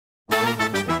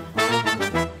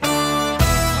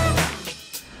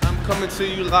coming to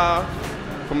you live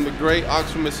from the great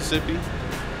Oxford, Mississippi.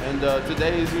 And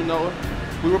today, as you know,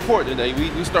 we report today.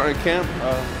 We starting camp.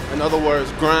 In other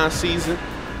words, grind season.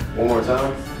 One more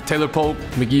time. Taylor Polk,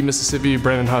 McGee, Mississippi,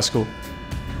 Brandon High School.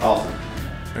 Awesome.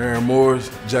 Aaron Morris,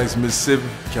 Jackson, Mississippi,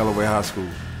 Callaway High School.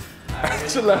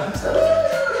 Hey,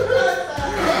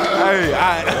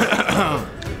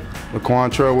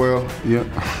 Laquan Treadwell, yep.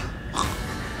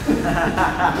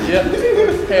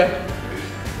 Yeah.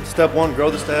 Step 1, grow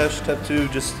the stash. Step 2,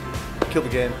 just kill the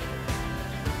game.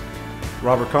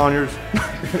 Robert Conyers.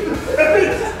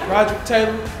 Roderick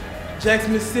Taylor,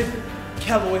 Jackson, Mississippi,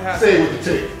 Callaway High School. Say it with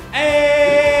the tick.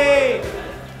 Hey!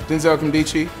 Denzel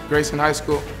Kimdichi, Grayson High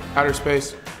School, Outer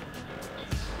Space.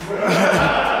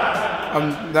 I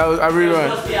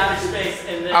rerun.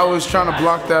 I was trying to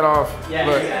block that off,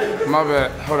 but my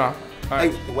bad. Hold on. All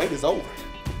right. Hey, the wait is over.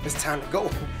 It's time to go.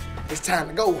 It's time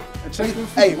to go.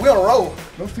 Hey, we on a roll.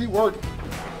 No feet work.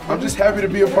 I'm just happy to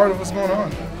be a part of what's going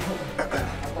on.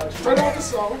 Straight off the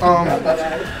song.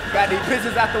 Got these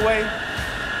pictures out the way.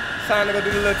 Time to go do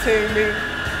the little team meeting.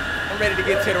 I'm ready to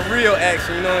get to the real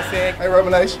action, you know what I'm saying? Hey,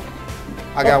 Revelation,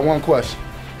 I got one question.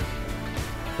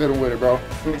 Hit him with it, bro.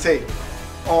 Let me tell you.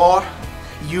 Are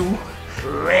you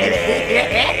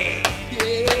ready?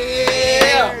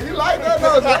 Yeah, you like that?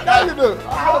 No, now you do.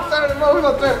 I'm turning it over. We're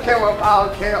going to turn the camera up all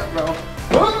camp, bro.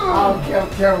 All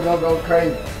camp, camera gonna go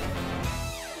crazy.